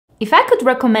If I could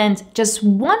recommend just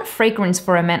one fragrance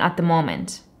for a man at the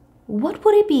moment, what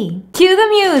would it be? Cue the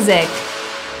music!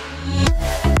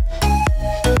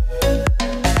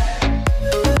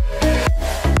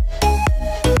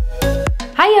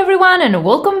 Hi everyone and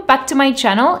welcome back to my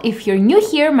channel. If you're new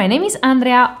here, my name is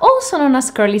Andrea, also known as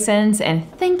Curly Sense, and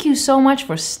thank you so much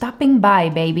for stopping by,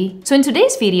 baby. So in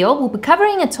today's video, we'll be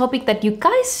covering a topic that you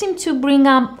guys seem to bring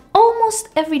up almost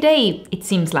every day, it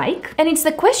seems like. And it's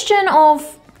the question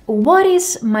of what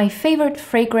is my favorite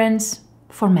fragrance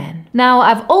for men? Now,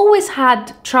 I've always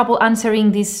had trouble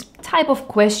answering these type of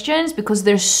questions because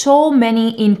there's so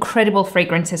many incredible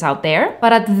fragrances out there.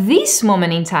 But at this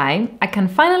moment in time, I can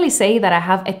finally say that I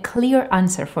have a clear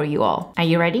answer for you all. Are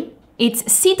you ready? It's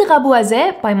Cidre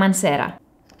Boisé by Mancera.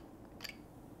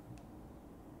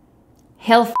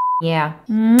 Hell yeah.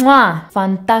 Mwah.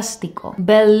 Fantástico.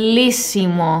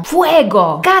 Bellissimo.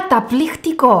 Fuego.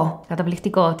 Cataplictico.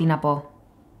 Cataplictico, tinapo.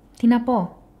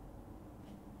 Tinapo.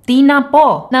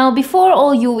 Tinapo. Now, before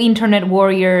all you internet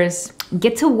warriors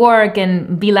get to work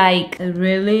and be like,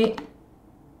 really?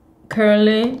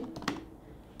 Curly?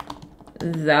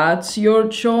 That's your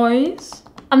choice?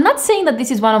 I'm not saying that this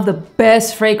is one of the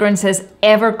best fragrances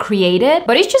ever created,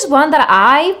 but it's just one that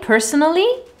I personally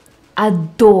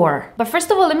adore. But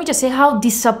first of all, let me just say how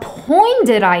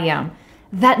disappointed I am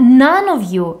that none of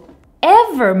you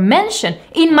ever mentioned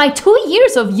in my 2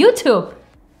 years of YouTube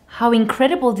how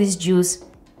incredible this juice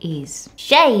is.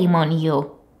 Shame on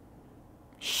you.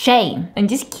 Shame. I'm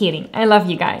just kidding. I love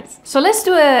you guys. So let's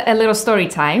do a little story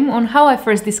time on how I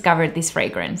first discovered this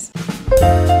fragrance.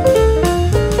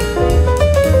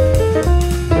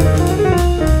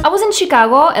 I was in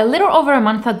Chicago a little over a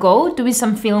month ago doing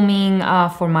some filming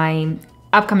for my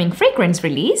upcoming fragrance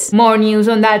release. More news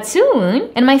on that soon.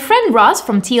 And my friend Ross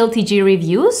from TLTG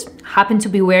Reviews happened to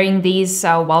be wearing these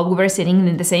while we were sitting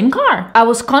in the same car. I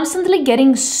was constantly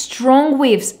getting strong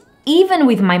whiffs even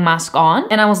with my mask on,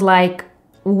 and I was like,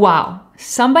 wow,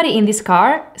 somebody in this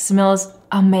car smells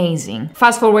amazing.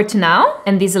 Fast forward to now,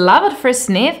 and this love at first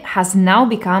sniff has now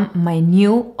become my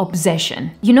new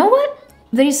obsession. You know what?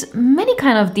 There's many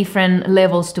kind of different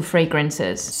levels to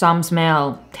fragrances. Some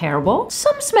smell terrible,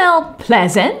 some smell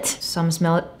pleasant, some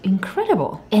smell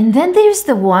incredible. And then there's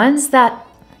the ones that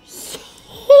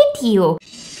hit you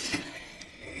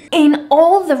in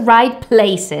all the right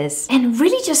places and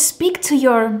really just speak to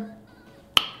your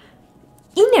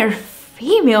inner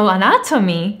female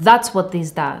anatomy. That's what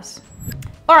this does.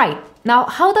 All right, now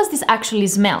how does this actually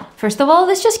smell? First of all,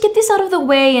 let's just get this out of the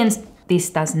way, and this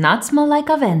does not smell like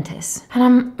Aventus. And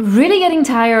I'm really getting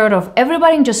tired of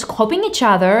everybody just copying each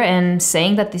other and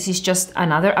saying that this is just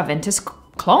another Aventus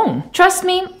clone. Trust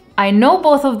me, I know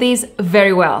both of these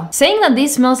very well. Saying that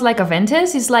this smells like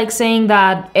Aventus is like saying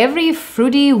that every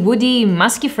fruity, woody,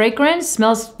 musky fragrance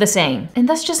smells the same. And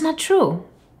that's just not true.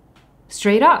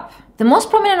 Straight up. The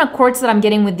most prominent accords that I'm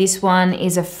getting with this one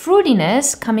is a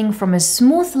fruitiness coming from a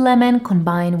smooth lemon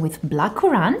combined with black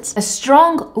currant, a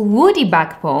strong woody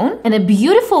backbone, and a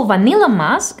beautiful vanilla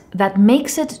musk that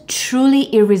makes it truly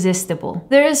irresistible.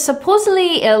 There is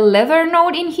supposedly a leather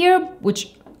note in here,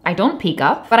 which I don't pick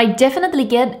up, but I definitely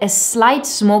get a slight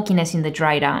smokiness in the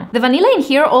dry down. The vanilla in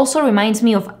here also reminds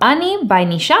me of Annie by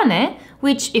Nishane,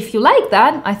 which if you like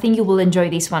that, I think you will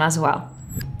enjoy this one as well.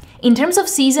 In terms of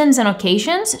seasons and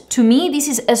occasions, to me, this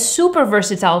is a super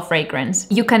versatile fragrance.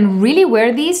 You can really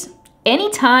wear this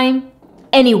anytime,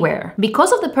 anywhere.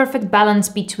 Because of the perfect balance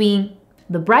between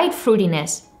the bright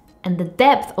fruitiness and the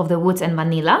depth of the woods and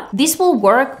vanilla, this will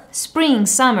work spring,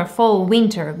 summer, fall,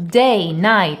 winter, day,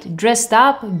 night, dressed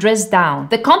up, dressed down.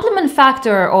 The compliment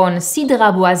factor on Cidre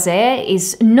Boisé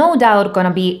is no doubt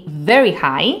gonna be very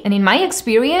high, and in my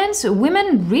experience,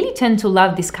 women really tend to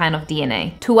love this kind of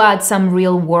DNA. To add some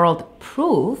real-world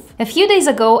proof, a few days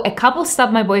ago, a couple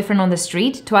stopped my boyfriend on the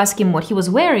street to ask him what he was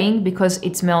wearing because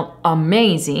it smelled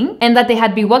amazing, and that they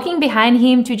had been walking behind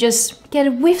him to just get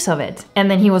whiffs of it.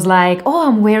 And then he was like, oh,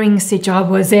 I'm wearing Cidre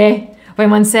Boisé by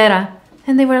Mancera.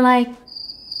 And they were like,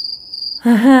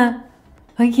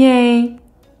 okay.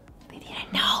 They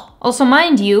didn't know. Also,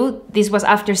 mind you, this was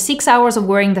after 6 hours of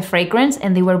wearing the fragrance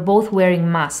and they were both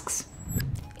wearing masks.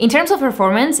 In terms of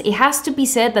performance, it has to be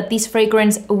said that this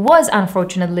fragrance was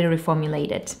unfortunately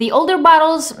reformulated. The older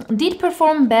bottles did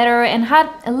perform better and had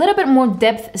a little bit more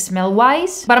depth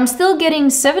smell-wise, but I'm still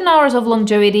getting 7 hours of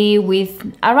longevity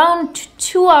with around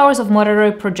 2 hours of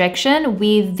moderate projection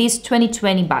with this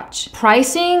 2020 batch.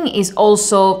 Pricing is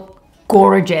also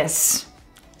gorgeous.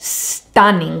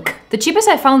 Stunning. The cheapest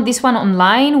I found this one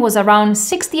online was around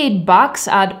 68 bucks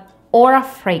at Aura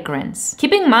Fragrance.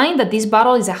 Keep in mind that this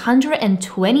bottle is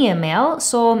 120 ml,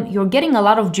 so you're getting a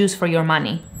lot of juice for your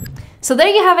money. So there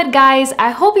you have it, guys. I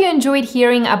hope you enjoyed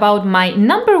hearing about my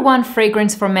 #1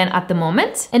 fragrance for men at the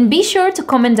moment. And be sure to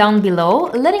comment down below,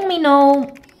 letting me know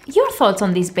your thoughts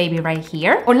on this baby right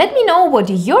here, or let me know what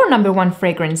your #1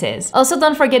 fragrance is. Also,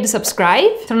 don't forget to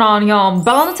subscribe, turn on your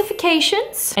bell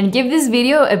notifications, and give this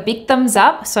video a big thumbs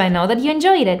up so I know that you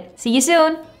enjoyed it. See you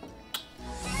soon!